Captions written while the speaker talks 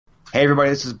Hey everybody,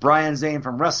 this is Brian Zane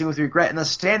from Wrestling with Regret and the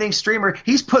Standing Streamer.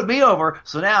 He's put me over,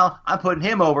 so now I'm putting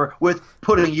him over with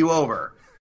putting you over.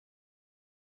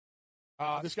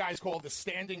 This guy's called the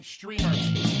Standing Streamer.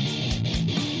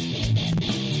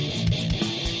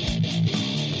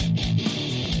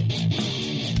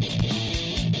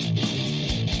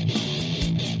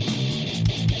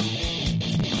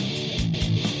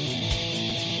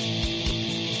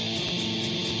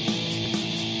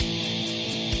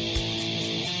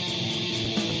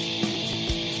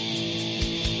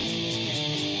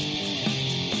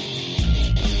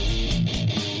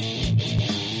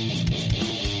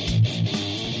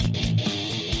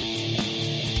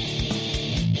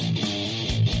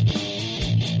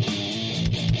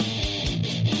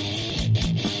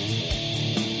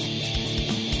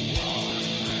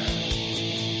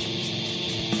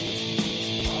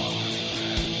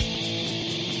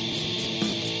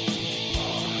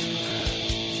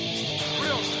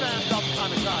 Real stand-up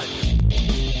kind of guy.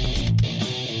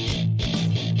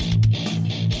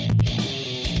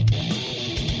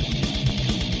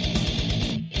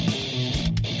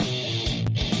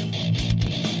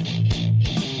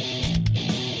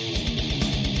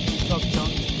 What's up,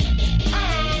 Chunk?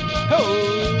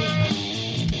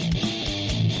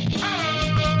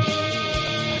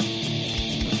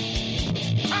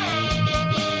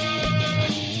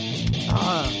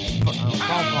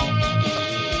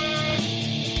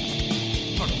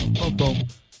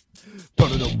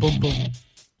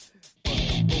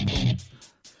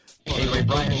 Hey everybody,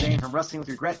 Brian Zane from Wrestling with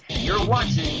Regret. You're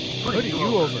watching Putting you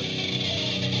over.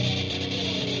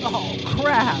 Oh,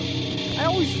 crap. I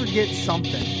always forget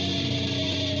something.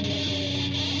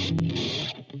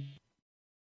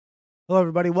 Hello,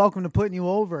 everybody. Welcome to Putting You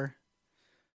Over.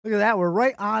 Look at that. We're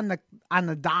right on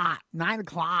the dot. 9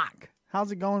 o'clock.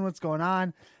 How's it going? What's going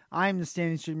on? I'm the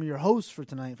Standing Streamer, your host for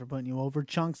tonight for Putting You Over.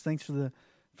 Chunks, thanks for the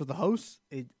host.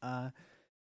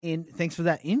 And thanks for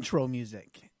that intro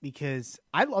music because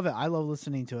I love it. I love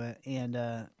listening to it, and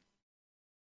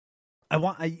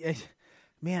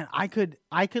I could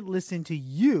listen to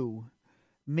you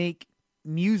make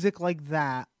music like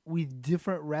that with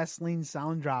different wrestling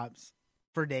sound drops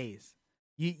for days.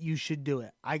 You should do it.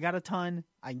 I got a ton.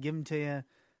 I can give them to you.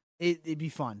 It'd be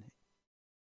fun.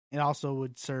 It also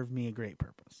would serve me a great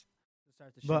purpose.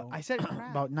 But I said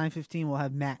about 9:15 we'll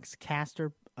have Max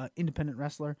Caster, independent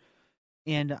wrestler.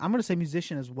 And I'm going to say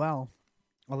musician as well.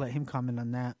 I'll let him comment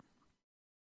on that.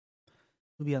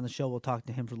 He'll be on the show. We'll talk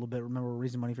to him for a little bit. Remember, we're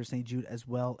raising money for St. Jude as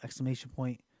well. Exclamation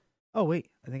point. Oh, wait.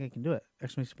 I think I can do it.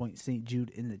 Exclamation point St. Jude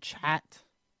in the chat.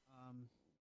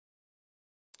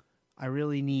 I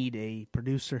really need a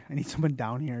producer. I need someone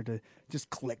down here to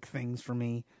just click things for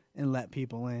me and let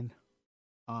people in.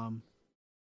 Oh,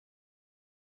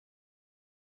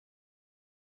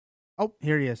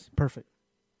 here he is. Perfect.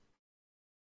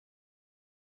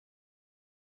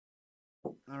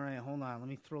 All right, hold on. Let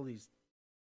me throw these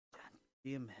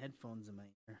damn headphones in my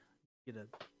ear. Get a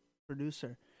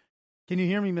producer. Can you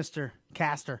hear me, Mr.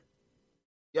 Caster?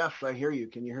 Yes, I hear you.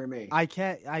 Can you hear me? I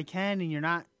can, and you're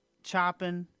not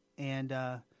chopping, and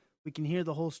we can hear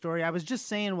the whole story. I was just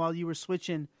saying while you were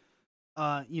switching,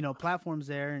 platforms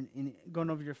there and going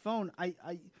over your phone,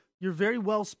 you're very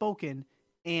well spoken,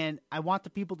 and I want the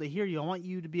people to hear you. I want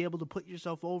you to be able to put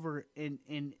yourself over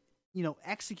and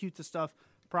execute the stuff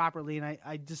properly, and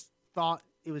I just thought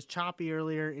it was choppy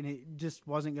earlier, and it just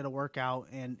wasn't going to work out,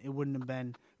 and it would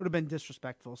have been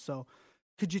disrespectful. So,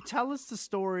 could you tell us the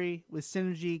story with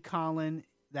Synergy Colin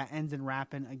that ends in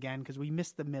rapping again? Because we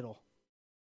missed the middle.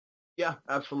 Yeah,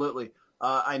 absolutely.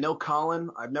 I know Colin.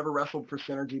 I've never wrestled for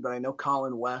Synergy, but I know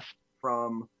Colin West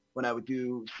from when I would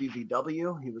do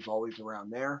CZW. He was always around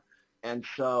there. And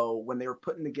so when they were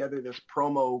putting together this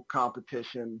promo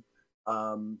competition,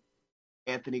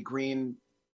 Anthony Green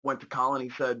went to Colin. He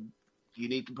said, "Do you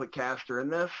need to put Caster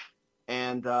in this?"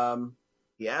 And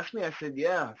he asked me. I said,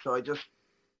 "Yeah." So I just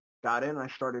got in. I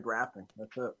started rapping.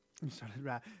 That's it. You started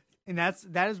rapping, and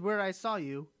that is where I saw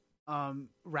you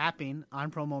rapping on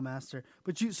Promo Master.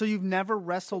 But you've never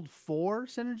wrestled for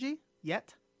Synergy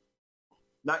yet?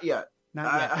 Not yet.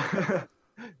 Not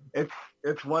yet.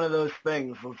 It's one of those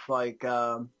things. It's like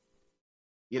I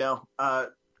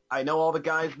know all the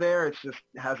guys there. It just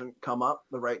hasn't come up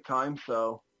the right time.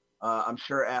 So I'm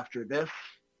sure after this,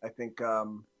 I think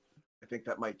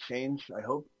that might change. I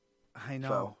hope. I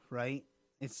know, right?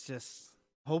 It's just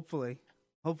hopefully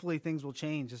things will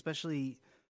change, especially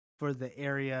for the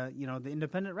area. The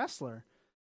independent wrestler.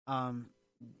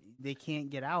 They can't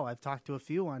get out. I've talked to a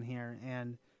few on here,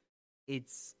 and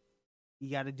it's you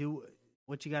got to do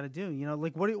what you got to do.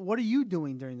 Like what are you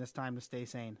doing during this time to stay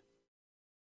sane?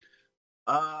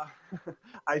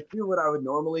 I do what I would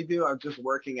normally do. I'm just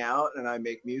working out and I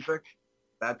make music.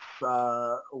 That's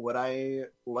what I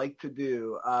like to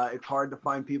do. It's hard to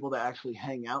find people to actually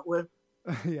hang out with.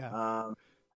 Yeah.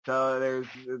 So there's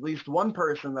at least one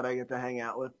person that I get to hang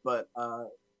out with, but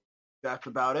that's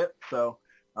about it. So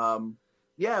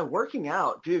yeah, working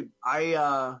out, dude.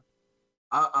 I'm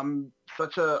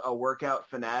such a workout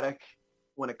fanatic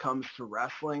when it comes to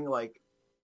wrestling. Like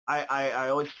I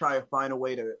always try to find a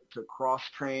way to cross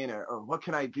train or what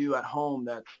can I do at home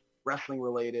that's wrestling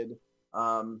related.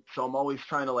 So I'm always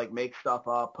trying to like make stuff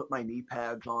up, put my knee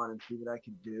pads on and see what I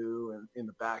can do in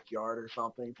the backyard or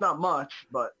something. It's not much,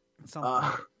 but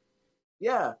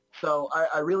yeah. So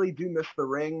I really do miss the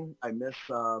ring. I miss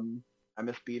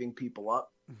beating people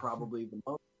up probably the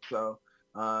most. So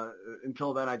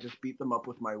until then, I just beat them up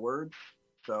with my words.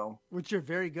 So which you're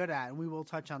very good at, and we will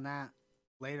touch on that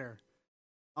later.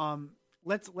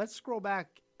 Let's scroll back.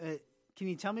 Can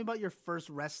you tell me about your first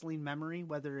wrestling memory,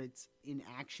 whether it's in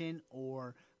action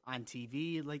or on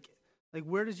TV? Like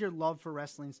where does your love for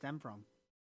wrestling stem from?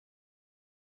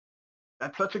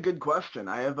 That's such a good question.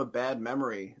 I have a bad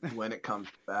memory when it comes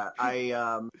to that.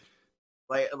 I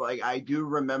do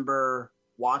remember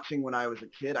watching when I was a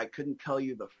kid. I couldn't tell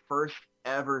you the first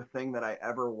ever thing that I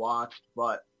ever watched,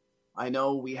 but I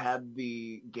know we had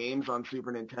the games on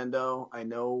Super Nintendo. I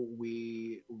know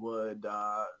we would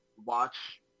watch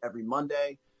every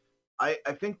Monday. I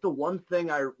think the one thing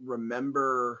I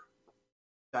remember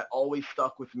that always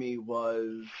stuck with me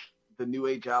was the New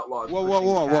Age Outlaws.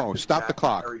 Whoa. Stop the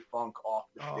clock. Terry Funk off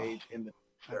the stage in the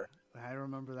dumpster. I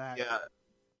remember that. Yeah.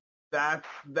 That's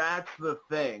the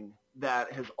thing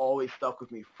that has always stuck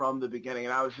with me from the beginning.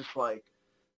 And I was just like,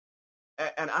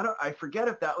 and I forget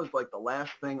if that was like the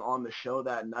last thing on the show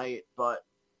that night, but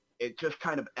it just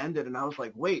kind of ended. And I was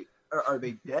like, wait, are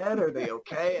they dead? Are they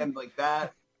okay? And like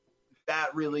that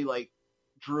really like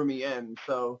drew me in.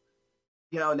 So,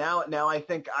 you know, now I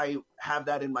think I have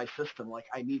that in my system. Like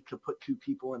I need to put two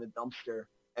people in a dumpster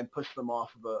and push them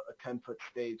off of a 10-foot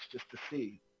stage just to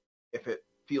see if it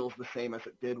feels the same as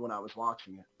it did when I was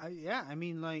watching it. Yeah, I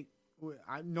mean, like,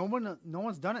 no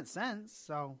one's done it since,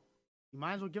 so you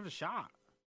might as well give it a shot.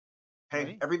 Hey,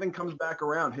 right? Everything comes back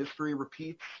around. History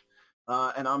repeats,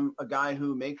 and I'm a guy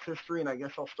who makes history, and I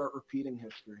guess I'll start repeating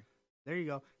history. There you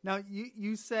go. Now,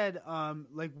 you said,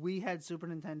 like, we had Super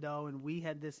Nintendo, and we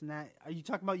had this and that. Are you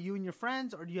talking about you and your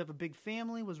friends, or do you have a big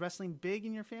family? Was wrestling big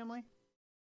in your family?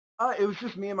 It was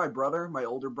just me and my brother, my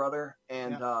older brother,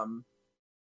 and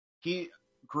he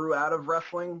grew out of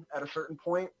wrestling at a certain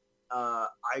point.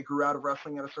 I grew out of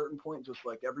wrestling at a certain point, just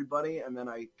like everybody, and then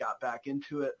I got back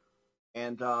into it,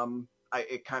 and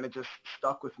it kind of just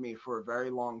stuck with me for a very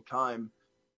long time.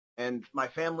 And my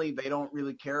family, they don't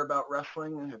really care about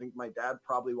wrestling. I think my dad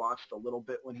probably watched a little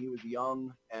bit when he was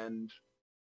young, and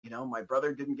you know, my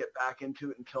brother didn't get back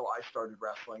into it until I started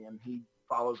wrestling, and he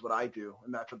follows what I do,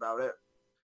 and that's about it.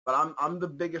 But I'm the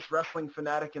biggest wrestling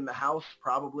fanatic in the house,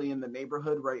 probably in the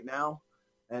neighborhood right now,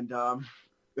 and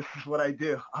this is what I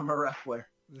do. I'm a wrestler.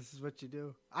 This is what you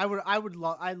do.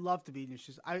 I'd love to be in your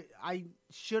shoes. I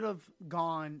should have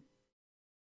gone.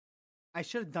 I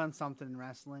should have done something in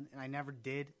wrestling, and I never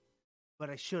did, but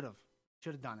I should have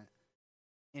done it.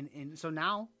 And so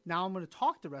now I'm going to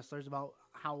talk to wrestlers about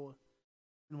how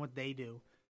and what they do,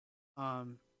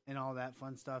 and all that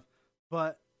fun stuff.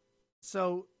 But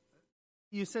so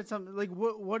you said something like,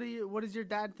 what does your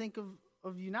dad think of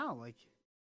you now, like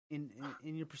in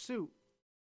your pursuit?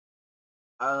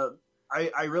 I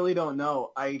really don't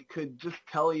know. I could just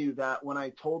tell you that when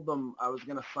I told them I was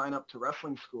going to sign up to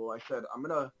wrestling school, I said, I'm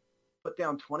going to put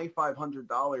down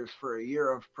 $2,500 for a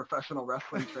year of professional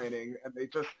wrestling training. And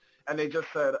they just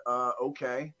said,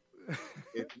 okay,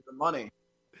 it's the money.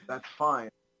 That's fine.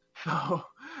 So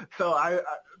I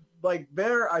like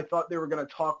there, I thought they were going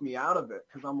to talk me out of it.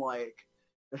 Cause I'm like,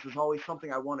 this is always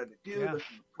something I wanted to do. Yeah. This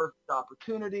is a perfect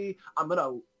opportunity. I'm going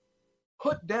to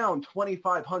put down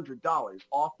 $2,500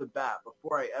 off the bat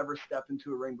before I ever step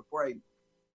into a ring, before I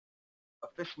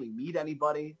officially meet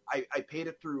anybody. I paid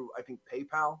it through, I think,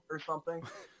 PayPal or something.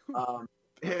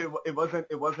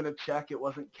 It wasn't a check. It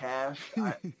wasn't cash.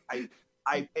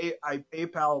 I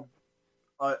PayPal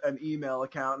an email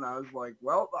account, and I was like,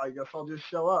 well, I guess I'll just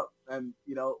show up. And,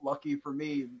 you know, lucky for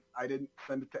me, I didn't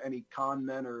send it to any con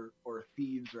men or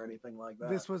thieves or anything like that.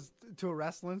 This was to a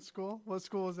wrestling school? What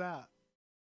school was that?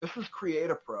 This is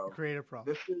Create-A-Pro. Create-A-Pro.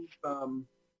 This is,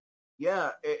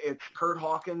 it's Kurt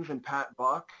Hawkins and Pat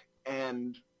Buck.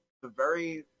 And the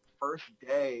very first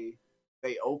day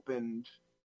they opened,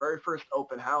 very first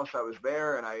open house, I was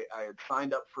there, and I had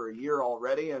signed up for a year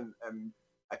already, and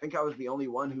I think I was the only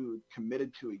one who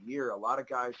committed to a year. A lot of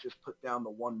guys just put down the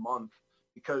 1 month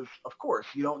because, of course,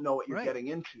 you don't know what you're Right. getting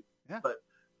into. Yeah. But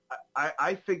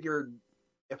I figured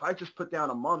if I just put down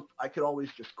a month, I could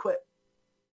always just quit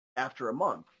after a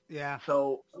month. Yeah.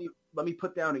 So let me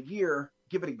put down a year,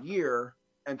 give it a year,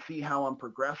 and see how I'm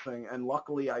progressing. And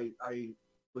luckily, I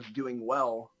was doing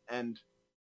well. And,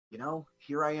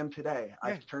 here I am today. Yeah.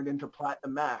 I've turned into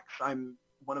Platinum Max. I'm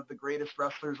one of the greatest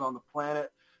wrestlers on the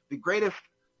planet. The greatest,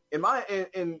 in my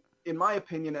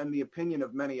opinion and the opinion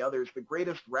of many others, the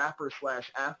greatest rapper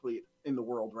 / athlete in the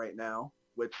world right now,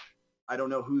 which I don't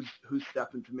know who's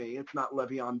stepping to me. It's not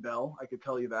Le'Veon Bell. I could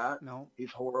tell you that. No.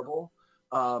 He's horrible.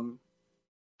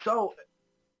 So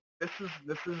this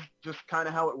is just kind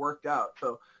of how it worked out.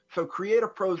 So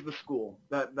Creative Pro's the school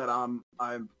that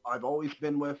I've always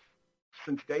been with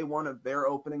since day one of their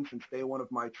opening, since day one of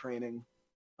my training,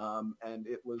 and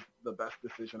it was the best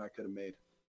decision I could have made.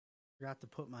 Forgot to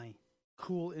put my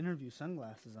cool interview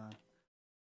sunglasses on.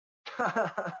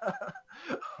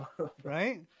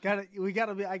 Right?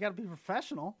 I gotta be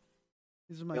professional.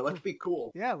 These are my Let's be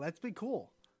cool. Yeah, let's be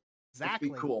cool. Exactly.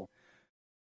 Let's be cool.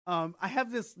 I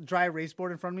have this dry erase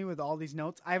board in front of me with all these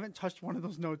notes. I haven't touched one of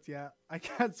those notes yet. I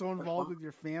got so involved with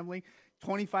your family.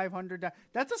 $2,500.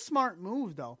 That's a smart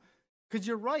move, though. Because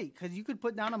you're right. Because you could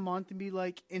put down a month and be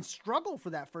like, and struggle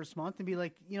for that first month and be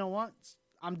like, you know what?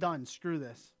 I'm done. Screw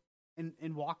this.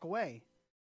 And walk away.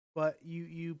 But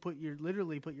you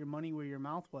literally put your money where your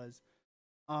mouth was.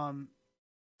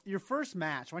 Your first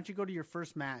match. Why don't you go to your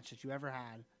first match that you ever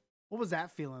had? What was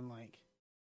that feeling like?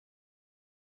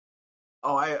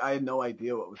 Oh, I had no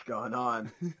idea what was going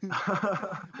on.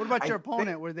 What about your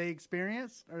opponent? Were they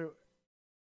experienced? Or...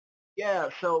 Yeah,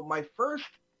 so my first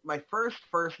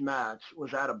match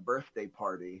was at a birthday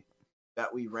party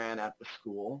that we ran at the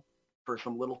school for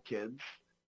some little kids,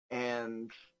 and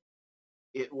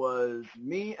it was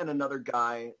me and another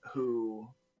guy who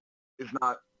is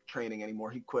not training anymore.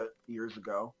 He quit years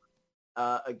ago,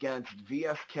 against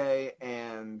VSK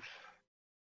and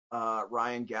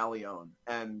Ryan Gallione.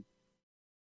 And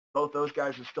both those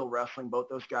guys are still wrestling. Both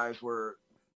those guys were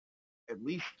at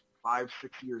least 5-6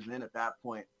 years in at that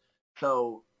point.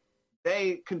 So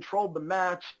they controlled the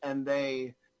match and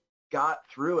they got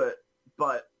through it.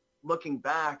 But looking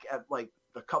back at like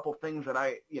the couple things that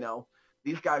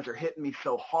these guys are hitting me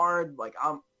so hard. Like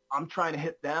I'm trying to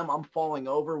hit them. I'm falling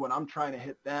over when I'm trying to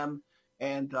hit them.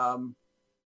 And,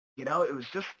 it was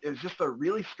just a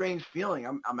really strange feeling.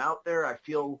 I'm out there. I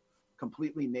feel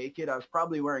completely naked. I was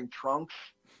probably wearing trunks.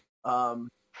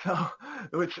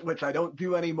 Which I don't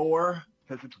do anymore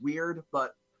because it's weird,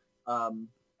 but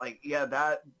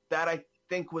that I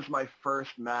think was my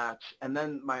first match, and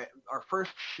then our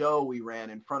first show we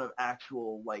ran in front of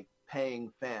actual like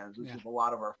paying fans, which is a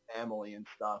lot of our family and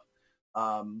stuff.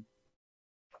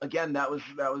 Again, that was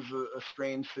a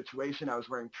strange situation. I was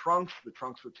wearing trunks. The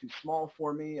trunks were too small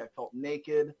for me. I felt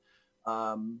naked,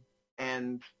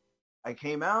 and I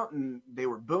came out and they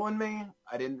were booing me.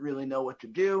 I didn't really know what to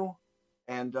do.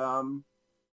 And the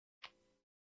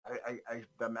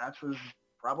match was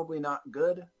probably not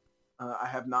good. I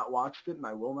have not watched it and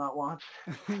I will not watch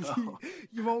it. So.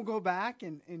 You won't go back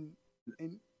and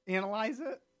analyze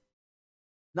it?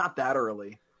 Not that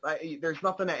early. There's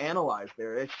nothing to analyze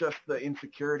there. It's just the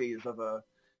insecurities of a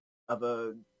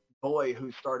boy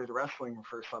who started wrestling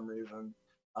for some reason.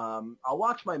 I'll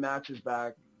watch my matches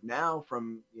back now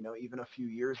from, even a few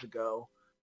years ago,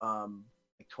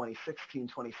 like 2016,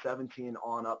 2017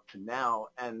 on up to now.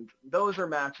 And those are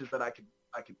matches that I could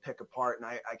pick apart and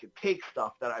I could take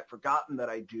stuff that I've forgotten that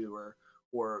I do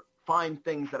or find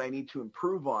things that I need to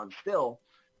improve on still.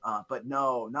 But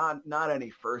no, not any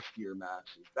first year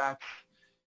matches. That's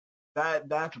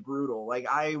brutal. Like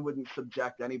I wouldn't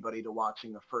subject anybody to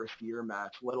watching a first year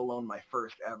match, let alone my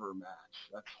first ever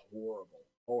match. That's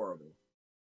horrible.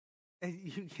 And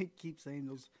you keep saying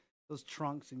those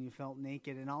trunks and you felt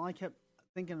naked, and all I kept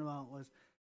thinking about was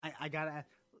I gotta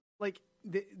like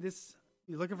this.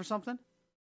 You looking for something?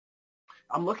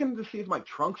 I'm looking to see if my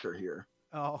trunks are here.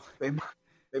 Oh, they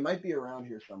might be around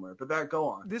here somewhere. But go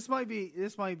on. This might be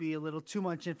a little too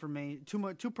much information,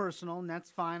 too personal, and that's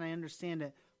fine. I understand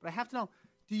it, but I have to know: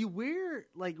 do you wear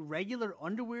like regular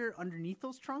underwear underneath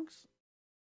those trunks?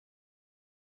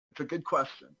 It's a good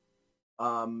question.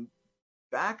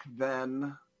 Back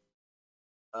then,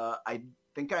 I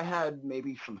think I had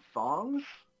maybe some thongs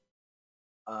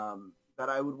that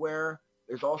I would wear.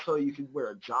 There's also, you could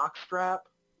wear a jock strap,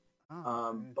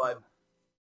 but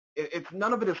it's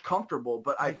none of it is comfortable.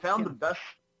 But I found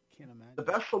the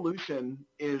best solution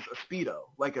is a Speedo,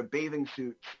 like a bathing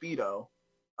suit Speedo,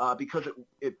 because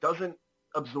it doesn't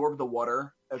absorb the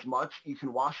water as much. You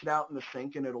can wash it out in the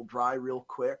sink and it'll dry real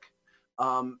quick.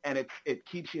 And it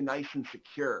keeps you nice and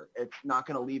secure. It's not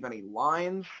going to leave any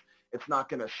lines. It's not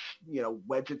going to,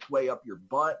 wedge its way up your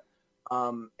butt.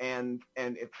 And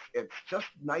it's just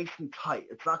nice and tight.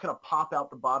 It's not going to pop out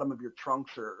the bottom of your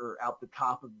trunks or out the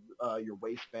top of your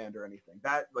waistband or anything.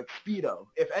 That, like Speedo.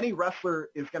 If any wrestler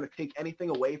is going to take anything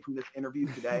away from this interview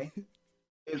today,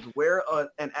 is wear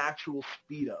an actual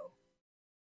Speedo.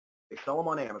 They sell them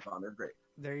on Amazon. They're great.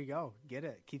 There you go. Get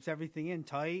it. Keeps everything in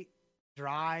tight,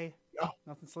 dry. Yeah.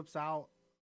 Nothing slips out.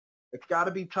 It's got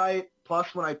to be tight.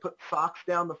 Plus, when I put socks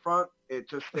down the front, it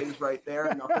just stays right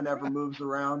there. Nothing ever moves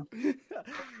around.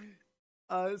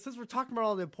 Since we're talking about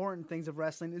all the important things of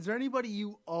wrestling, is there anybody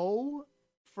you owe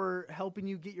for helping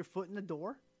you get your foot in the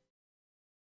door?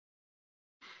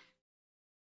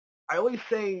 I always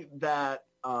say that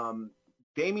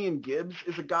Damian Gibbs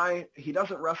is a guy, he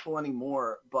doesn't wrestle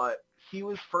anymore, but he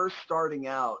was first starting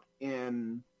out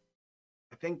in,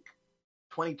 I think,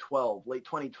 2012, late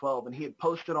 2012, and he had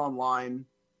posted online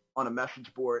on a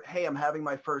message board, hey, I'm having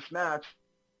my first match.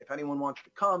 If anyone wants to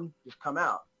come, just come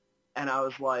out. And I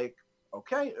was like,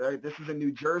 okay, this is in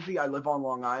New Jersey. I live on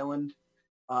Long Island.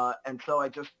 And so I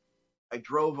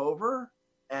drove over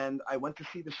and I went to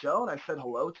see the show and I said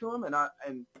hello to him.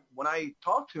 And when I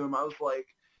talked to him, I was like,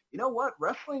 you know what?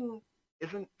 Wrestling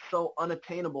isn't so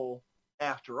unattainable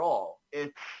after all.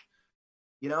 It's,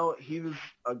 he was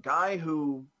a guy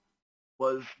who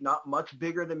was not much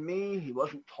bigger than me. He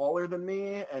wasn't taller than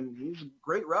me, and he's a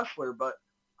great wrestler, but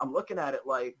I'm looking at it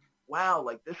like, wow,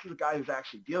 like this is a guy who's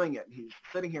actually doing it. And he's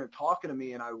sitting here and talking to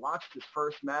me, and I watched his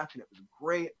first match, and it was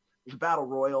great. It was a battle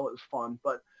royal. It was fun.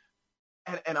 But,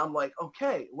 and I'm like,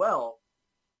 okay, well,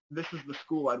 this is the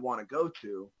school I'd want to go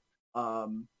to.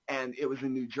 And it was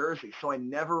in New Jersey. So I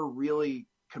never really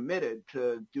committed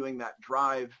to doing that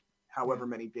drive, however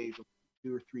many days,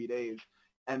 2 or 3 days.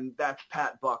 And that's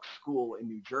Pat Buck's school in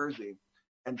New Jersey.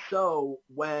 And so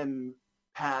when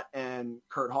Pat and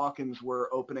Kurt Hawkins were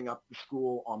opening up the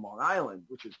school on Long Island,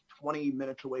 which is 20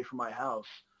 minutes away from my house,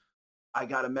 I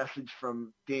got a message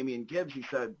from Damian Gibbs. He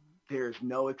said, there's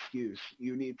no excuse.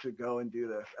 You need to go and do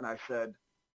this. And I said,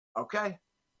 okay,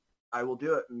 I will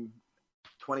do it. And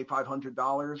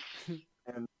 $2,500.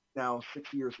 And now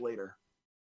 6 years later.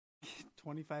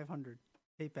 $2,500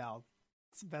 PayPal.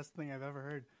 It's the best thing I've ever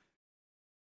heard.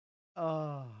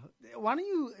 Why don't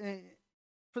you,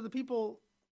 for the people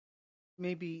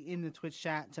maybe in the Twitch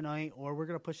chat tonight, or we're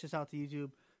gonna push this out to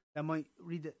YouTube that might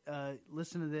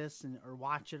listen to this or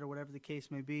watch it or whatever the case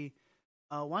may be.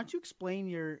 Why don't you explain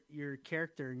your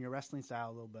character and your wrestling style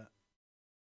a little bit?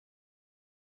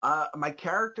 My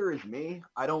character is me.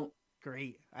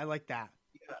 Great. I like that.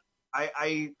 Yeah,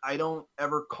 I don't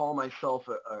ever call myself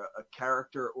a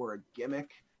character or a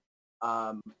gimmick.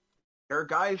 There are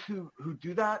guys who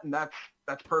do that, and that's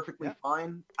perfectly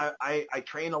fine. I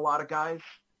train a lot of guys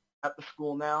at the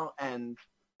school now, and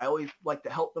I always like to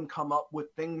help them come up with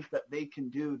things that they can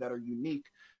do that are unique.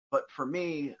 But for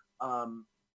me,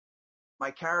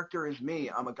 my character is me.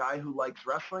 I'm a guy who likes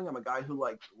wrestling. I'm a guy who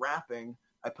likes rapping.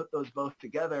 I put those both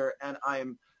together, and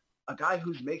I'm a guy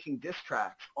who's making diss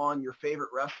tracks on your favorite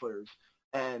wrestlers.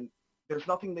 And there's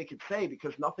nothing they could say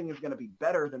because nothing is going to be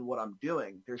better than what I'm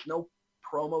doing. There's no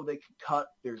promo they can cut.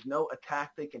 There's no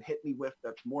attack they can hit me with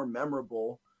that's more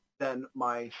memorable than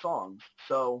my songs.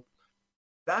 So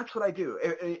that's what I do.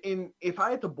 If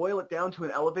I had to boil it down to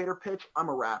an elevator pitch, I'm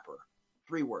a rapper.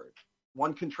 3 words.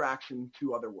 1 contraction,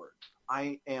 2 other words.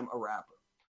 I am a rapper.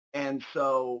 And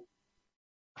so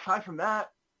aside from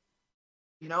that,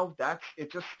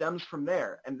 it just stems from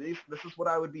there. And this is what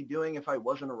I would be doing if I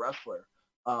wasn't a wrestler.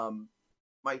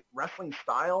 My wrestling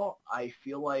style, I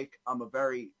feel like I'm a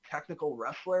very technical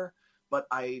wrestler, but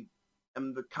I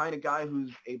am the kind of guy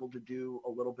who's able to do a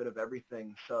little bit of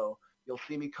everything. So you'll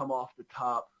see me come off the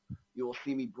top. You will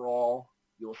see me brawl.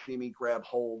 You'll see me grab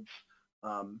holds.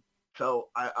 So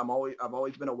I've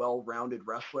always been a well-rounded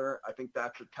wrestler. I think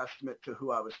that's a testament to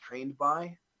who I was trained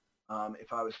by.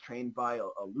 If I was trained by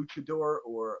a luchador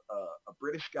or a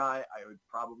British guy, I would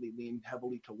probably lean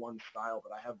heavily to one style,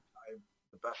 but I have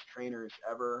the best trainers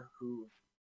ever who've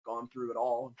gone through it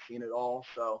all, seen it all.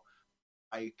 So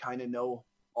I kind of know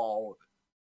all of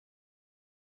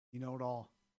it. You know it all.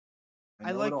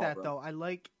 I like that, though.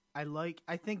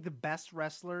 I think the best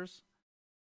wrestlers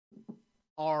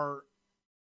are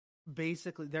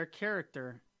basically their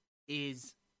character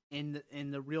is in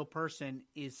the real person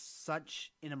is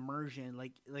such an immersion.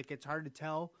 Like it's hard to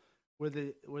tell where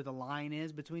the line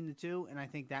is between the two, and I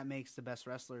think that makes the best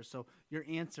wrestlers. So your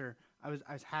answer, I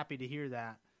was happy to hear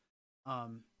that.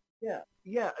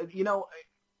 Yeah.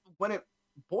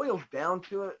 boils down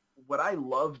to it, what I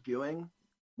love doing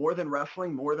more than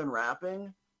wrestling, more than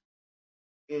rapping,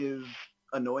 is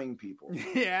annoying people.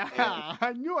 Yeah, And,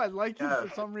 I knew I'd like you yeah,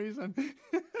 for some reason.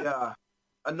 yeah,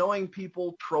 annoying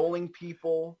people, trolling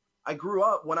people. I grew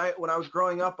up when I was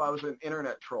growing up. I was an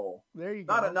internet troll. There you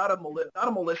go. Not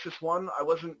a malicious one. I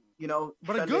wasn't,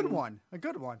 But a good one. A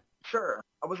good one. Sure,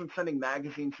 I wasn't sending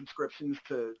magazine subscriptions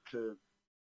to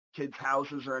kids'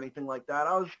 houses or anything like that.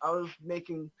 I was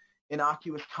making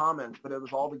innocuous comments, but it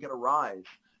was all to get a rise.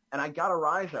 And I got a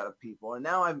rise out of people. And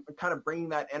now I'm kind of bringing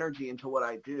that energy into what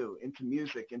I do, into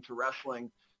music, into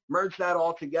wrestling, merge that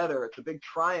all together. It's a big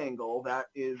triangle that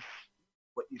is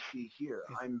what you see here.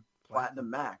 I'm Platinum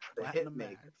Max, the Platinum hitmaker.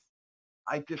 Max.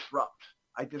 I disrupt.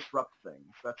 I disrupt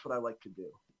things. That's what I like to do.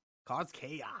 Cause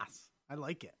chaos. I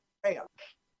like it. Chaos,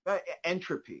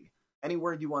 entropy, any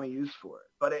word you want to use for it.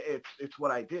 But it's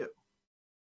what I do.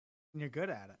 And you're good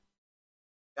at it.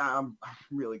 I'm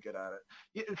really good at it.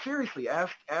 Yeah, seriously,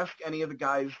 ask any of the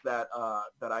guys that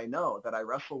I know, that I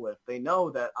wrestle with. They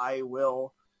know that I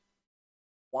will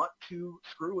want to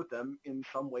screw with them in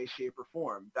some way, shape, or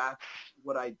form. That's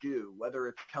what I do, whether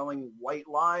it's telling white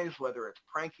lies, whether it's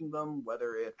pranking them,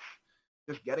 whether it's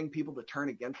just getting people to turn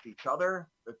against each other.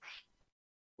 That's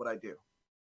what I do.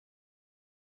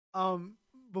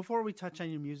 Before we touch on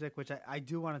your music, which I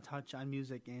do want to touch on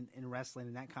music and wrestling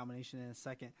and that combination in a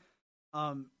second.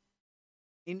 And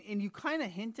you kind of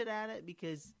hinted at it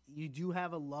because you do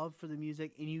have a love for the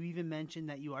music, and you even mentioned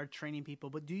that you are training people.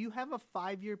 But do you have a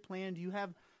 5-year plan? Do you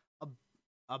have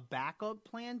a backup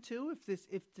plan too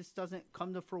if this doesn't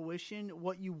come to fruition,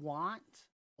 what you want,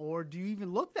 or do you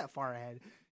even look that far ahead?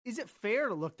 Is it fair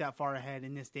to look that far ahead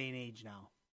in this day and age now?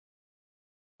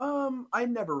 I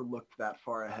never looked that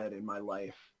far ahead in my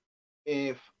life.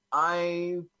 If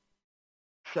I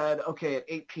said, okay, at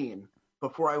 18,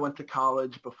 before I went to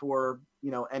college, before,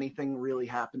 anything really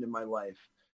happened in my life,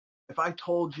 if I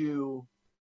told you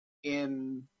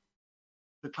in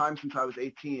the time since I was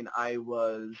 18, I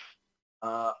was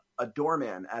a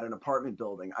doorman at an apartment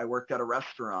building. I worked at a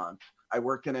restaurant. I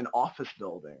worked in an office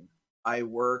building. I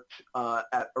worked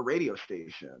at a radio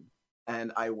station.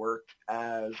 And I worked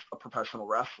as a professional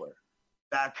wrestler.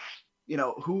 That's,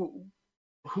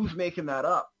 who's making that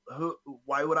up?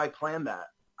 Why would I plan that?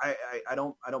 I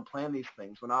don't plan these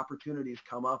things. When opportunities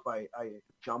come up, I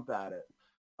jump at it.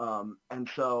 And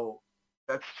so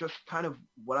that's just kind of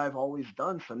what I've always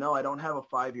done. So no, I don't have a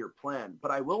 5-year plan.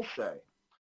 But I will say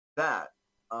that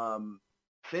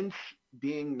since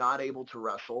being not able to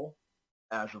wrestle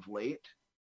as of late,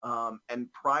 and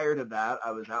prior to that, I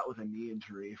was out with a knee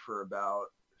injury for about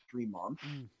 3 months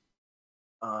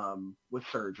with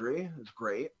surgery. It was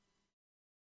great.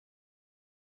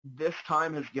 This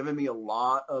time has given me a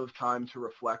lot of time to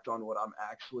reflect on what I'm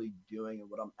actually doing and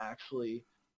what I'm actually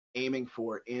aiming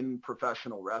for in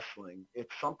professional wrestling.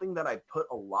 It's something that I put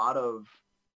a lot of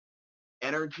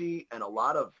energy and a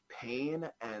lot of pain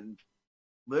and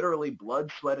literally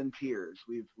blood, sweat, and tears.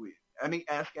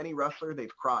 Ask any wrestler,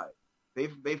 they've cried.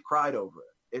 They've cried over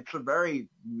it. It's a very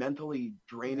mentally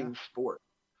draining sport.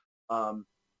 And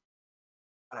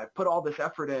I put all this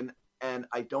effort in, and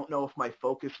I don't know if my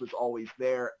focus was always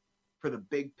there for the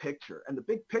big picture. And the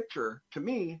big picture, to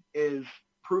me, is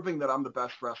proving that I'm the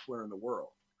best wrestler in the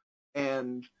world.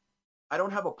 And I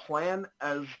don't have a plan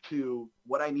as to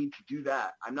what I need to do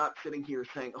that. I'm not sitting here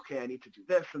saying, okay, I need to do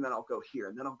this, and then I'll go here,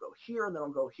 and then I'll go here, and then I'll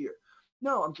go here.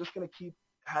 No, I'm just going to keep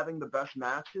having the best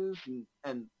matches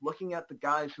and looking at the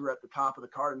guys who are at the top of the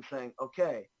card and saying,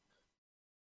 okay,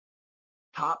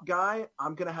 top guy,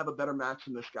 I'm going to have a better match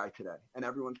than this guy today. And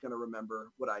everyone's going to remember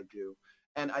what I do.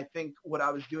 And I think what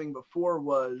I was doing before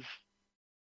was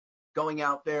going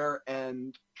out there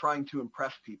and trying to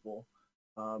impress people,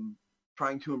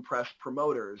 trying to impress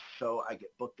promoters so I get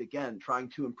booked again, trying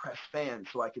to impress fans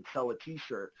so I could sell a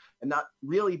T-shirt, and not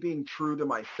really being true to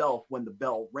myself when the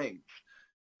bell rings.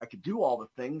 I could do all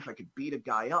the things. I could beat a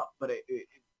guy up, but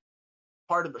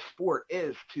part of the sport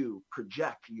is to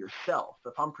project yourself.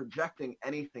 If I'm projecting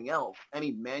anything else,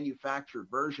 any manufactured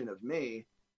version of me,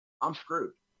 I'm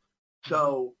screwed.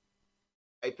 So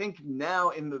I think now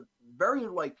in the very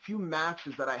few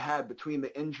matches that I had between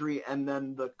the injury and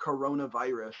then the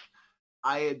coronavirus,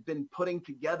 I had been putting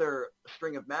together a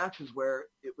string of matches where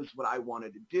it was what I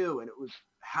wanted to do and it was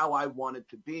how I wanted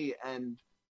to be. And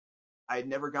I had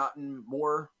never gotten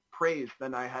more praise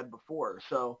than I had before.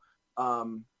 So I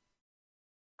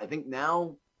think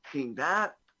now, seeing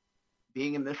that,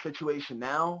 being in this situation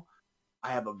now,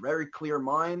 I have a very clear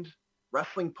mind.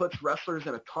 Wrestling puts wrestlers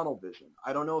in a tunnel vision.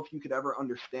 I don't know if you could ever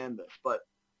understand this, but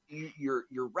you're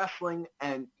wrestling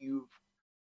and you've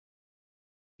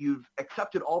you've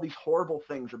accepted all these horrible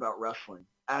things about wrestling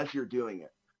as you're doing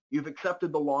it. You've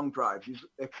accepted the long drives. You've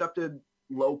accepted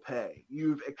low pay.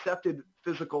 You've accepted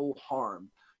physical harm.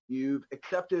 You've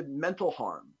accepted mental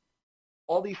harm.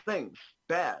 All these things,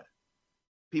 bad.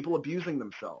 People abusing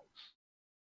themselves.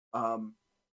 And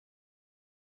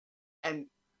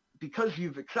because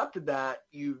you've accepted that,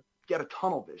 you get a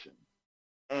tunnel vision.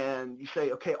 And you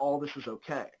say, okay, all this is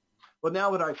okay. But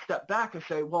now that I've stepped back, I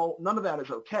say, well, none of that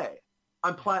is okay.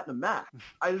 I'm Platinum Max.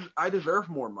 I deserve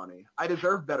more money. I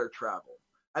deserve better travel.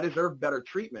 I deserve better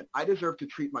treatment. I deserve to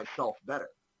treat myself better.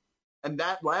 And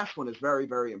that last one is very,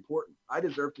 very important. I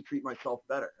deserve to treat myself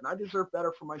better, and I deserve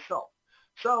better for myself.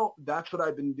 So that's what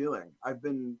I've been doing. I've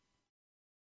been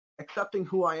accepting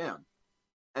who I am,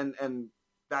 and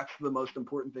that's the most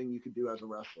important thing you could do as a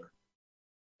wrestler.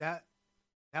 That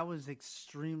was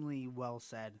extremely well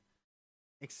said.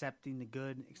 Accepting the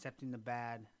good, accepting the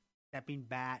bad, stepping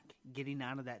back, getting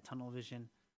out of that tunnel vision.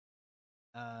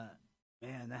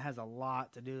 Man, that has a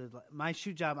lot to do with my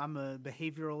shoot job. I'm a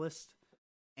behavioralist,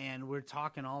 and we're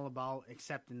talking all about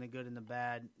accepting the good and the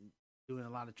bad, doing a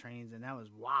lot of trainings, and that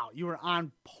was, wow, you were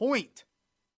on point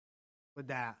with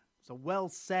that. So well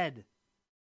said.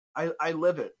 I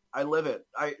live it. I live it.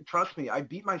 Trust me, I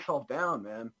beat myself down,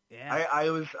 man. Yeah.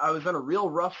 I was in a real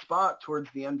rough spot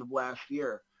towards the end of last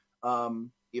year.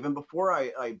 Even before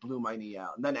I blew my knee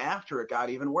out. And then after, it got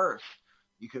even worse.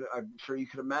 I'm sure you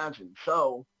could imagine.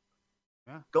 So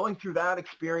yeah. Going through that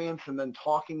experience and then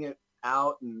talking it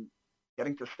out and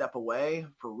getting to step away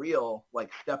for real,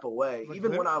 like step away.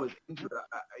 Even when I was injured,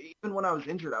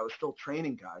 I was still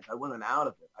training guys. I wasn't out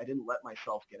of it. I didn't let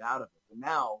myself get out of it. And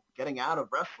now getting out of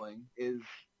wrestling is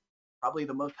probably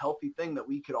the most healthy thing that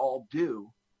we could all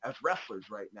do as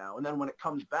wrestlers right now. And then when it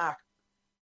comes back,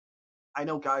 I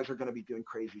know guys are going to be doing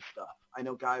crazy stuff. I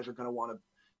know guys are going to want to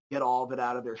get all of it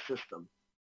out of their system.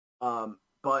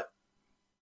 But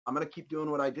I'm going to keep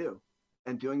doing what I do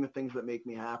and doing the things that make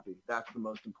me happy. That's the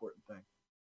most important thing.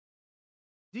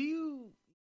 Do you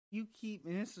keep,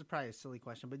 and this is probably a silly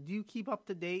question, but do you keep up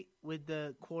to date with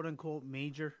the quote-unquote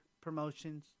major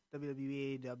promotions,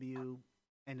 WWE, AEW,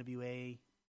 NWA,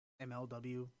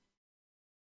 MLW?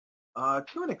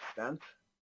 To an extent.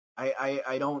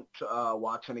 I don't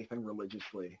watch anything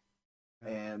religiously.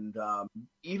 And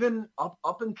even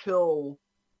up until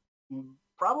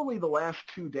probably the last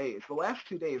 2 days,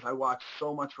 I watched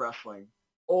so much wrestling,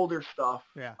 older stuff.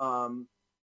 Yeah.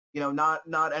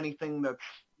 Not anything that's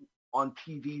on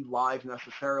TV live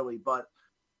necessarily, but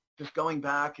just going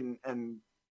back and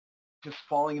just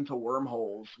falling into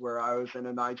wormholes where I was in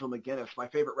a Nigel McGuinness, my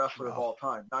favorite wrestler of all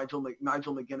time, Nigel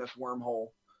McGuinness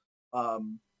wormhole.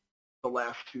 The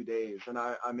last 2 days, and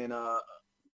I'm in a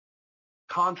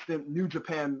constant New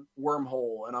Japan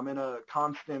wormhole, and I'm in a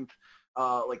constant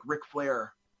like Ric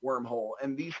Flair wormhole,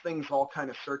 and these things all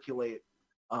kind of circulate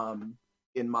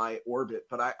in my orbit,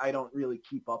 but I don't really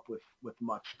keep up with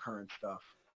much current stuff.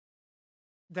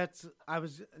 That's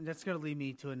going to lead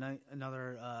me to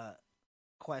another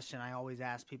question I always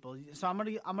ask people. So I'm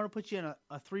gonna put you in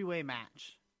a 3-way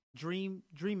match, dream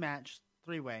match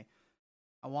 3-way.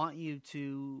 I want you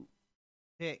to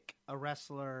pick a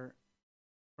wrestler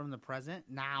from the present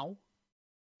now,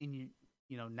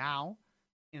 now,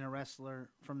 and a wrestler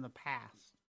from the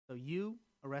past. So you,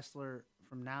 a wrestler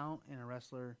from now, and a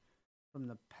wrestler from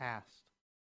the past.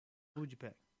 Who would you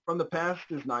pick? From the past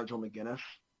is Nigel McGuinness.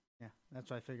 Yeah, that's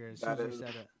what I figured as soon as you said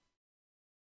it.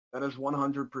 That is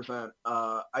 100%.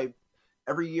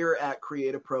 Every year at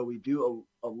Creative Pro, we do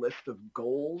a list of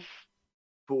goals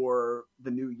for the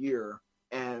new year,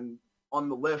 and on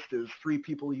the list is 3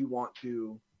 people you want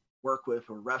to work with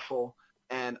or wrestle,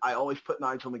 and I always put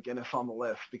Nigel McGuinness on the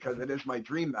list because it is my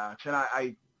dream match, and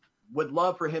I would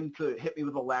love for him to hit me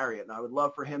with a lariat, and I would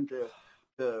love for him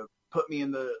to put me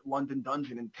in the London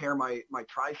Dungeon and tear my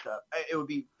tricep. It would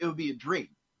be a dream.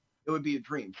 It would be a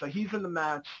dream. So he's in the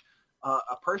match.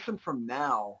 A person from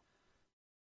now,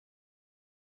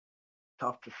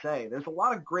 tough to say. There's a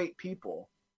lot of great people.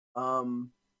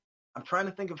 I'm trying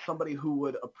to think of somebody who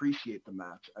would appreciate the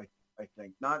match. I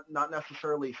think not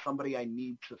necessarily somebody I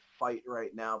need to fight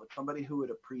right now, but somebody who would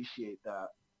appreciate that.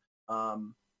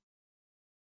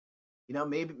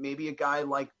 Maybe a guy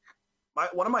like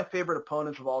one of my favorite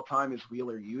opponents of all time is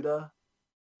Wheeler Yuta.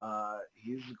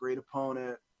 He's a great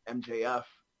opponent. MJF,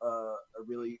 a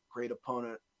really great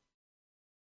opponent.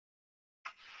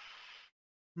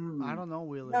 I don't know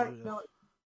Wheeler Yuta.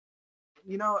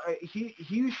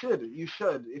 You should.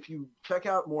 If you check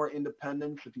out more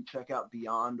independents, if you check out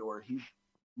Beyond, or he's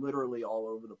literally all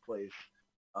over the place,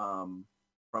 from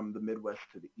the Midwest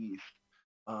to the East.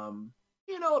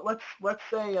 Let's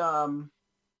say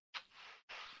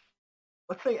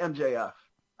let's say MJF.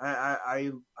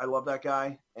 I love that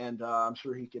guy, and I'm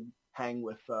sure he could hang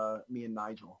with me and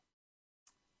Nigel.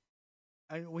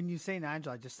 When you say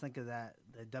Nigel, I just think of the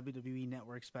WWE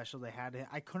Network special they had.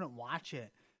 I couldn't watch it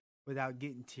without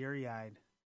getting teary eyed,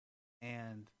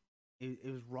 and it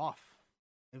was rough.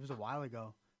 It was a while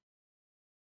ago.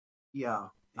 Yeah.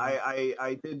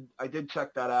 I did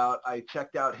check that out. I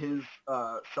checked out his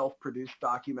self-produced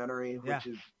documentary, which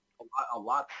is a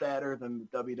lot sadder than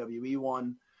the WWE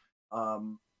one.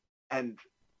 And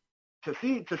to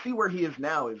see where he is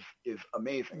now is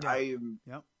amazing. Yeah. I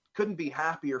couldn't be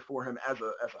happier for him as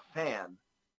a fan.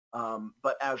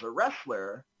 But as a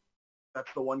wrestler,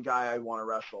 that's the one guy I want to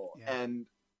wrestle. Yeah. And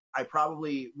I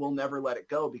probably will never let it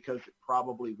go because it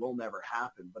probably will never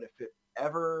happen. But if it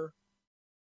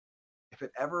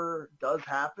ever does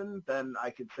happen, then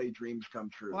I could say dreams come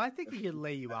true. Well, I think he could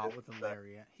lay you out with a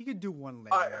lariat. He could do one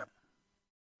lariat,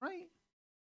 right?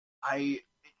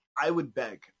 I would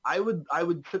beg. I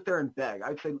would sit there and beg.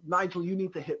 I'd say, Nigel, you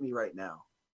need to hit me right now.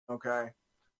 Okay.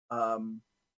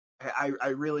 I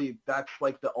really, that's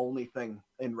like the only thing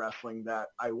in wrestling that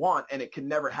I want, and it can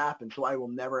never happen. So I will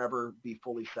never ever be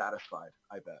fully satisfied.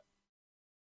 I bet.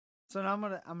 So now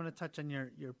I'm gonna touch on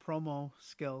your promo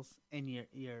skills and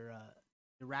your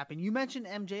rapping. You mentioned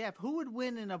MJF. Who would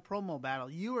win in a promo battle,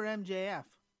 you or MJF?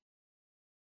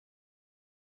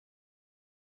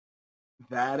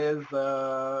 That is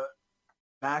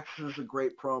Max is a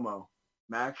great promo.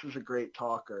 Max is a great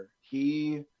talker.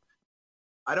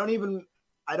 I don't even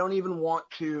want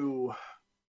to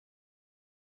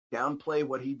downplay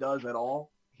what he does at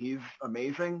all. He's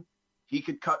amazing. He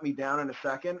could cut me down in a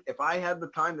second. If I had the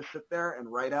time to sit there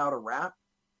and write out a rap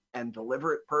and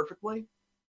deliver it perfectly,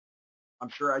 I'm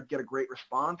sure I'd get a great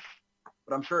response.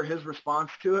 But I'm sure his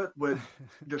response to it would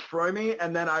destroy me,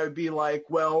 and then I would be like,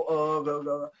 well, blah,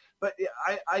 blah. But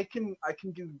I can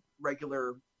do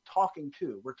regular talking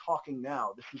too. We're talking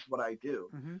now. This is what I do.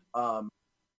 Mm-hmm.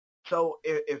 So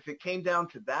if it came down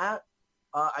to that,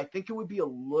 I think it would be a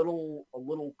little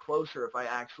closer if I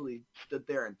actually stood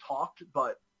there and talked.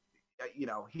 But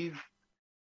he's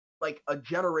like a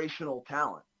generational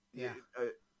talent. Yeah.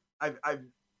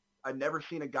 I've never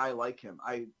seen a guy like him.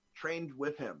 I trained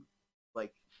with him.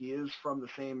 Like, he is from the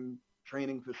same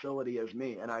training facility as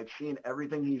me, and I've seen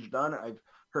everything he's done. I've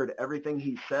heard everything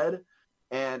he said,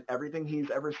 and everything he's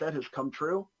ever said has come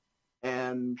true.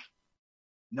 And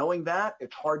knowing that,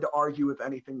 it's hard to argue with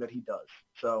anything that he does.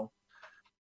 So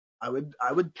I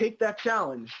would take that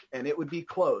challenge, and it would be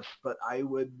close, but I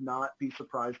would not be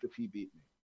surprised if he beat me.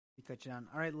 He cut you down.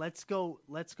 All right, let's go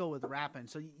with rapping.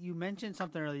 So you mentioned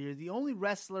something earlier. You're the only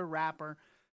wrestler rapper.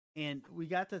 And we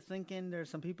got to thinking, there's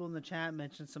some people in the chat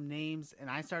mentioned some names, and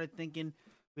I started thinking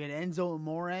we had Enzo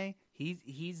Amore.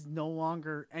 He's no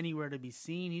longer anywhere to be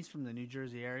seen. He's from the New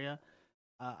Jersey area.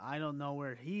 I don't know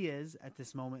where he is at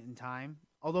this moment in time,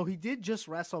 although he did just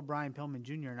wrestle Brian Pillman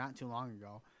Jr. not too long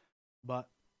ago. But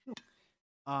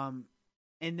and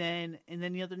then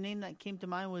the other name that came to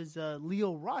mind was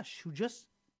Lio Rush, who just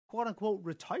quote unquote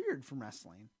retired from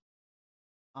wrestling.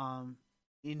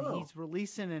 He's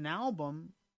releasing an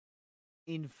album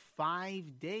in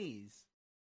 5 days.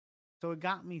 So it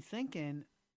got me thinking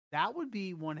that would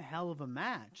be one hell of a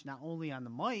match, not only on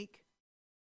the mic,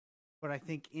 but I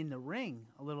think in the ring.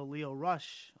 A little Lio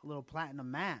Rush, a little Platinum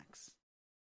Max.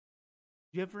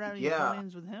 Do you ever have any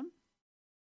run-ins with him?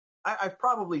 I've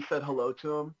probably said hello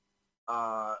to him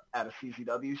at a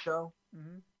CZW show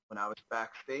when I was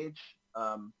backstage,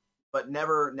 but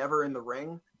never in the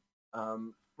ring.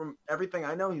 From everything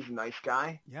I know, he's a nice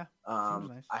guy. Yeah, seems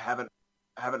nice. I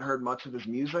haven't heard much of his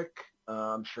music.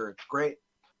 I'm sure it's great.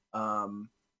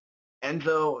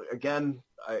 Enzo, again,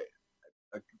 a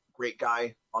great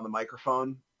guy on the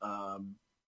microphone,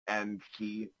 and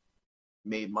he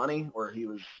made money, or he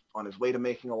was on his way to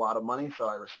making a lot of money, so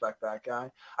I respect that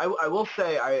guy. I will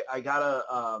say I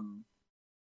gotta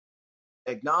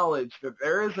acknowledge that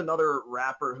there is another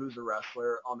rapper who's a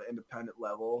wrestler on the independent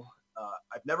level.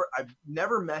 I've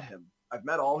never met him. I've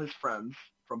met all his friends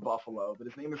from Buffalo, but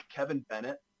his name is Kevin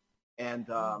Bennett, and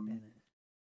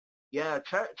yeah,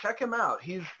 check him out.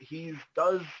 He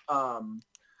does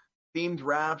themed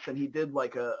raps, and he did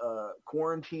like a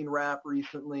quarantine rap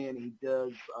recently, and he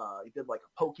did like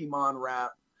a Pokemon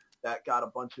rap that got a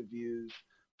bunch of views.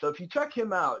 So if you check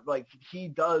him out, like, he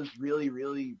does really,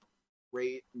 really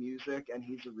great music, and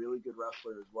he's a really good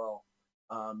wrestler as well.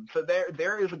 So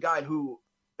there is a guy who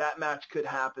that match could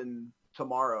happen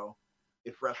tomorrow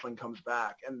if wrestling comes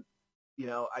back, and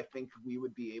I think we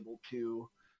would be able to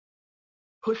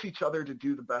push each other to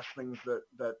do the best things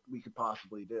that we could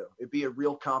possibly do. It'd be a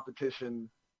real competition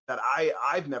that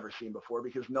I've never seen before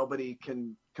because nobody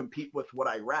can compete with what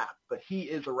I rap. But he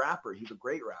is a rapper. He's a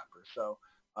great rapper. So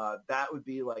that would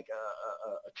be like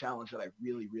a challenge that I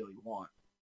really, really want.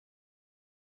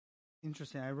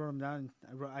 Interesting. I wrote them down.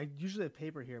 I usually have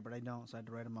paper here, but I don't, so I had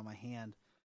to write them on my hand.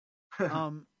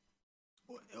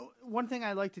 One thing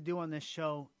I like to do on this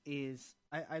show is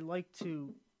I like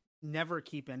to never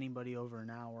keep anybody over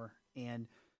an hour. And,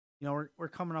 you know, we're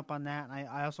coming up on that. And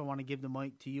I also want to give the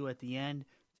mic to you at the end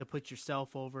to put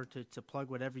yourself over to plug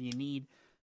whatever you need.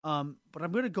 But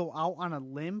I'm going to go out on a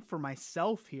limb for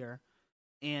myself here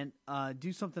and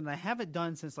do something I haven't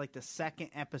done since like the second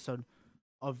episode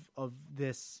of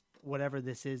this, whatever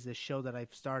this is, this show that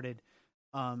I've started.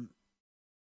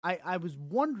 I was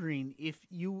wondering if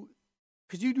you,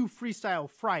 because you do Freestyle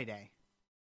Friday,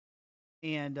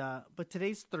 and but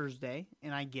today's Thursday,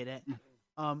 and I get it.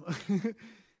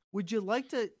 Would you like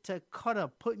to cut a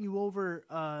putting you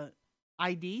over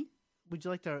ID? Would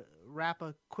you like to rap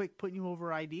a quick putting you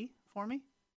over ID for me?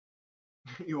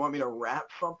 You want me to rap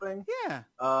something? Yeah.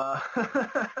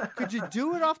 Could you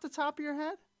do it off the top of your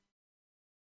head?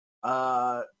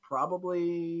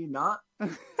 Probably not.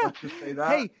 Let's just say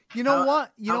that. Hey, you know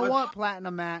what? You know much- what,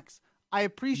 Platinum Max? I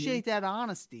appreciate that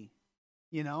honesty.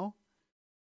 You know,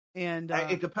 and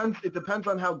it depends. It depends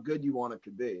on how good you want it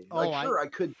to be. Oh, Like, sure, I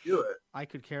could do it. I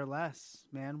could care less,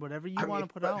 man. Whatever you I want mean,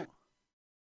 to put out.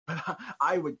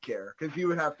 I would care because you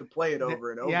would have to play it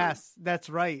over and over. Yes, that's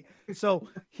right. So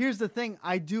here's the thing.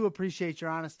 I do appreciate your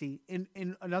honesty. And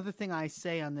another thing I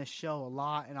say on this show a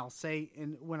lot, and I'll say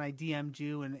when I DM'd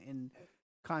you and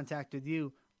contacted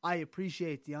you, I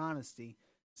appreciate the honesty.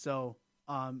 So,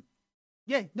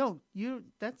 yeah, no,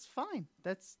 that's fine.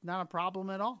 That's not a problem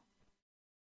at all.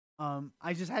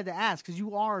 I just had to ask because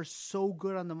you are so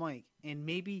good on the mic, and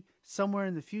maybe somewhere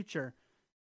in the future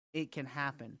it can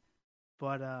happen.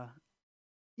 But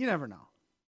you never know.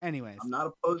 Anyways, I'm not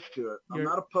opposed to it. I'm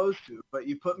not opposed to it, but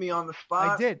you put me on the spot.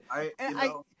 I did. And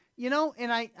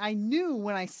I knew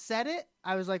when I said it,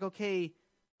 I was like, okay,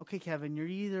 Kevin,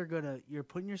 you're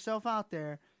putting yourself out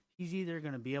there. He's either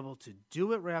gonna be able to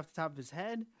do it right off the top of his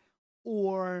head,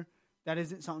 or that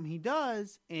isn't something he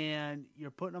does, and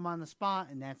you're putting him on the spot,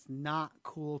 and that's not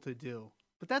cool to do.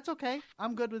 But that's okay.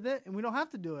 I'm good with it, and we don't have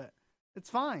to do it.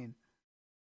 It's fine.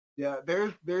 Yeah,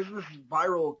 there's this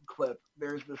viral clip.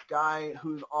 There's this guy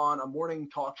who's on a morning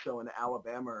talk show in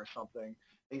Alabama or something.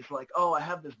 And he's like, "Oh, I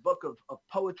have this book of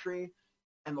poetry,"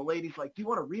 and the lady's like, "Do you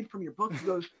want to read from your book?" He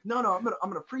goes, "No, I'm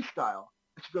gonna freestyle."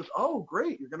 And she goes, "Oh,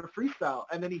 great, you're gonna freestyle."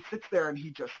 And then he sits there and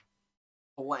he just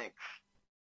blanks.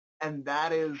 And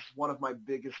that is one of my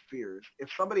biggest fears.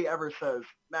 If somebody ever says,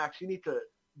 "Max, you need to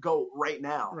go right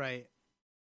now," Right.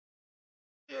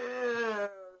 yeah,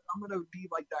 I'm gonna be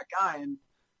like that guy and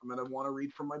I'm gonna want to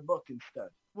read from my book instead.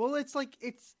 Well, it's like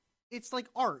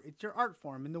art. It's your art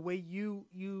form, and the way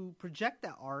you project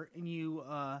that art and you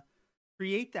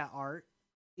create that art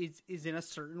is in a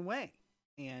certain way,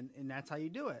 and that's how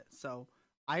you do it. So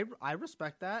I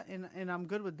respect that, and I'm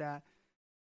good with that.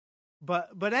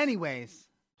 But anyways,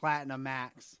 Platinum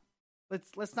Max,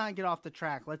 let's not get off the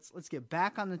track. Let's get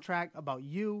back on the track about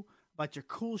you, about your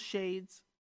cool shades.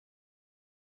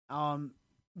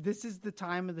 This is the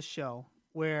time of the show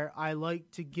where I like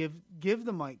to give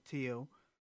the mic to you,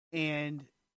 and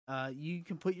you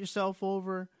can put yourself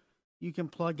over. You can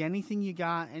plug anything you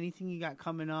got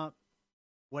coming up,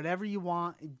 whatever you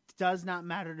want. It does not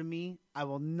matter to me. I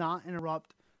will not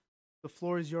interrupt. The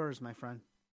floor is yours, my friend.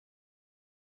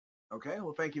 Okay,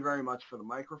 well, thank you very much for the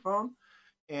microphone.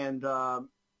 And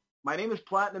my name is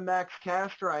Platinum Max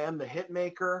Caster. I am the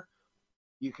Hitmaker.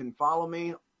 You can follow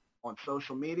me on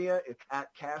social media. It's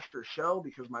at Caster Show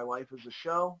because my life is a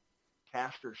show.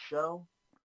 Caster Show.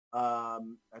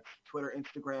 That's Twitter,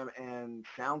 Instagram, and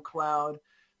SoundCloud.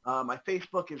 My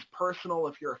Facebook is personal.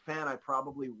 If you're a fan, I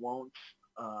probably won't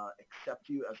accept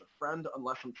you as a friend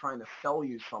unless I'm trying to sell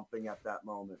you something at that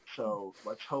moment. So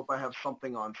let's hope I have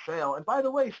something on sale. And by the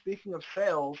way, speaking of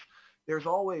sales, there's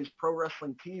always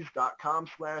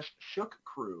ProWrestlingTees.com/Shook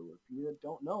Crew. If you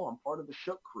don't know, I'm part of the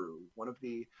Shook Crew, one of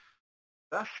the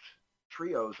best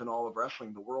trios in all of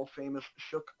wrestling, the world famous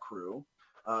Shook Crew.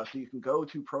 So you can go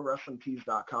to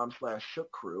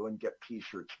ProWrestlingTees.com/Shook Crew and get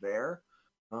t-shirts there.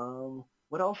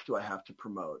 What else do I have to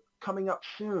promote? Coming up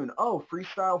soon. Oh,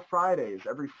 Freestyle Fridays.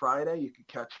 Every Friday you can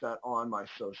catch that on my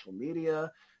social media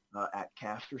at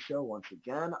Caster Show. Once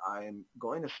again, I am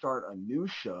going to start a new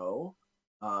show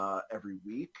every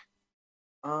week.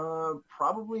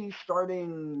 Probably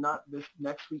starting not this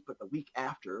next week, but the week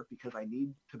after, because I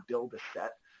need to build a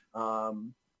set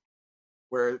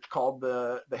where it's called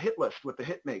the Hit List with the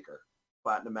Hitmaker,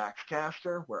 Platinum Max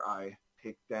Caster, where I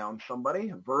take down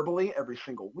somebody verbally every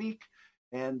single week.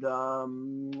 And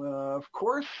of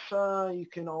course, you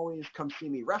can always come see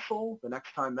me wrestle the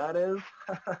next time that is.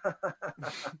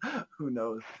 Who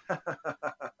knows?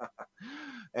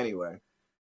 Anyway,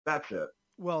 that's it.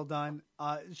 Well done.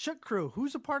 Shook Crew,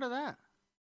 who's a part of that?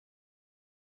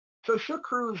 So Shook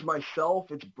Crew is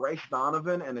myself, it's Bryce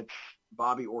Donovan, and it's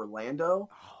Bobby Orlando.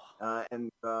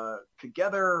 And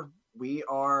together we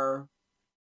are,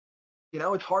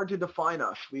 it's hard to define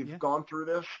us. We've gone through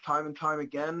this time and time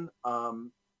again.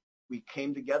 We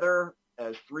came together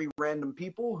as three random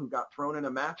people who got thrown in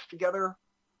a match together,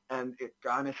 and it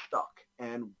kind of stuck.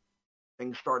 And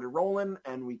things started rolling,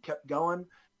 and we kept going.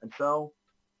 And so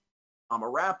I'm a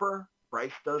rapper.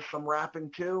 Bryce does some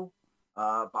rapping too.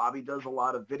 Bobby does a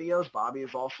lot of videos. Bobby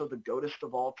is also the goatest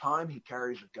of all time. He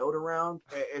carries a goat around.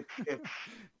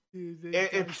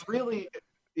 It's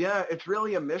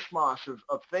really a mishmash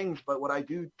of things. But what I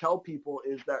do tell people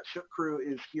is that Shook Crew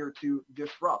is here to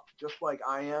disrupt, just like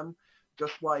I am,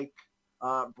 just like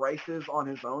Bryce is on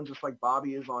his own, just like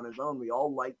Bobby is on his own. We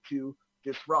all like to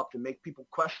disrupt and make people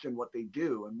question what they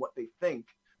do and what they think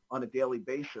on a daily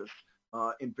basis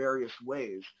in various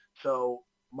ways. So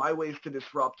my ways to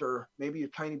disrupt are maybe a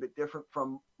tiny bit different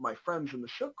from my friends in the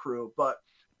Shook Crew, but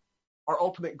our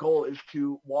ultimate goal is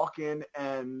to walk in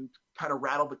and kind of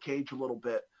rattle the cage a little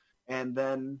bit and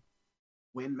then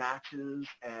win matches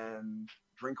and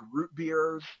drink root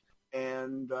beers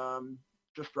and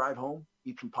just drive home,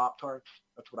 eat some Pop-Tarts.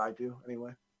 That's what I do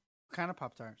anyway. What kind of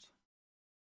Pop-Tarts?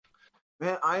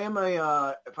 Man, I am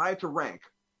if I had to rank,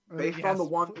 based on the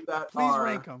ones that please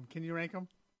rank them. Can you rank them?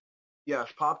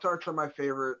 Yes, Pop-Tarts are my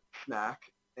favorite snack.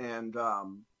 And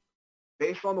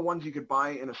based on the ones you could buy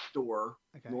in a store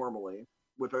normally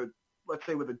with let's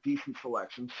say with a decent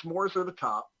selection, s'mores are the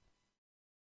top.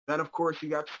 Then, of course, you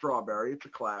got strawberry. It's a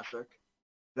classic.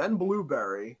 Then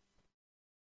blueberry.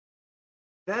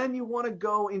 Then you want to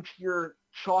go into your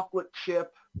chocolate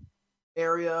chip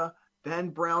area. Then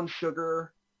brown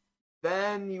sugar.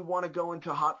 Then you want to go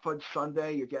into hot fudge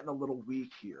sundae. You're getting a little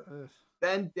weak here. Ugh.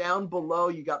 Then down below,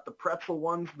 you got the pretzel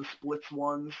ones, the splits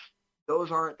ones.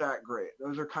 Those aren't that great.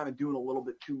 Those are kind of doing a little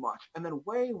bit too much. And then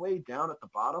way down at the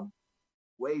bottom,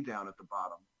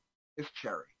 is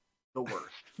cherry. The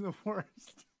worst. The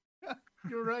worst.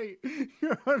 You're right.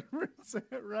 You're 100%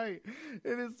 right.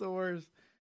 It is the worst.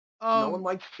 No one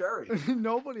likes cherry.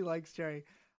 Nobody likes cherry.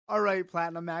 All right,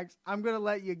 Platinum Max. I'm going to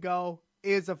let you go.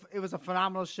 It was a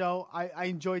phenomenal show. I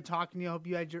enjoyed talking to you. I hope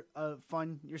you had your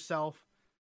fun yourself.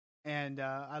 And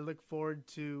I look forward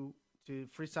to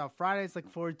Freestyle Fridays. I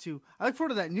look forward to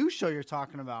that new show you're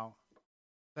talking about. I'll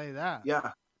tell you that.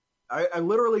 Yeah. I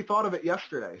literally thought of it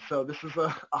yesterday. So this is a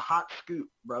hot scoop,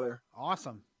 brother.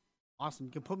 Awesome.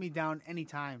 You can put me down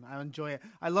anytime. I enjoy it.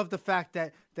 I love the fact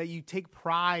that you take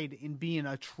pride in being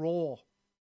a troll.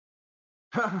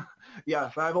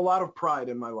 Yes, I have a lot of pride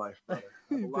in my life, brother.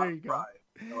 I have a lot of pride.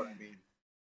 You know what I mean?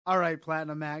 All right,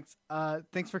 Platinum Max.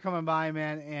 Thanks for coming by,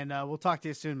 man, and we'll talk to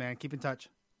you soon, man. Keep in touch.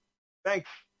 Thanks.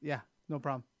 Yeah, no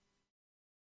problem.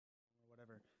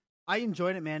 Whatever. I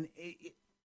enjoyed it, man.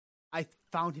 I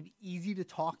found him easy to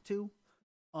talk to.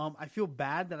 I feel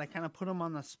bad that I kind of put him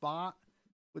on the spot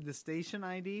with the station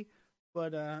ID,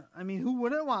 but I mean, who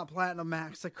wouldn't want Platinum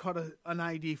Max to cut an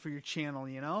ID for your channel,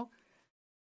 you know?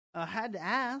 Had to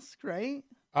ask, right?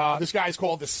 This guy's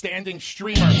called the Standing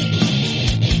Streamer.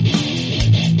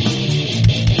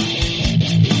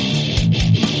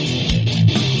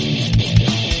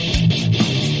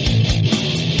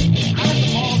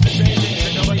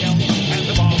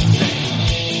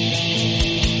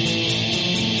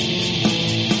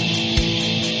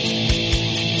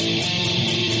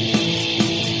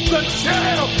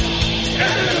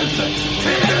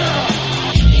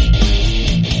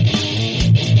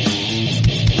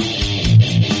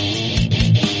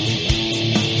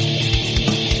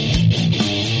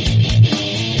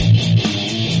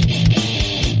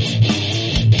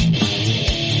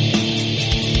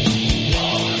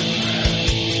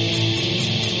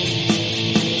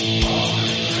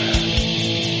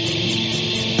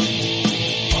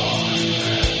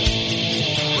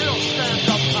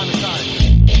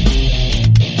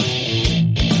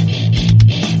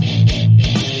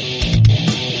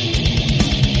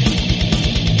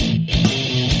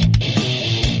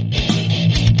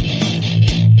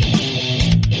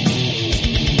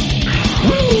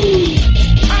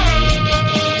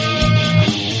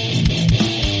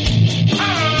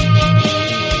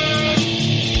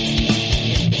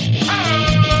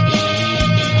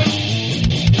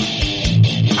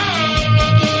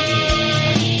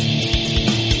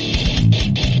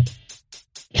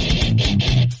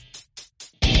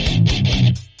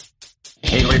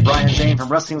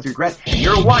 Wrestling with Regret, and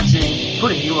you're watching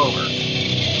Putting You Over.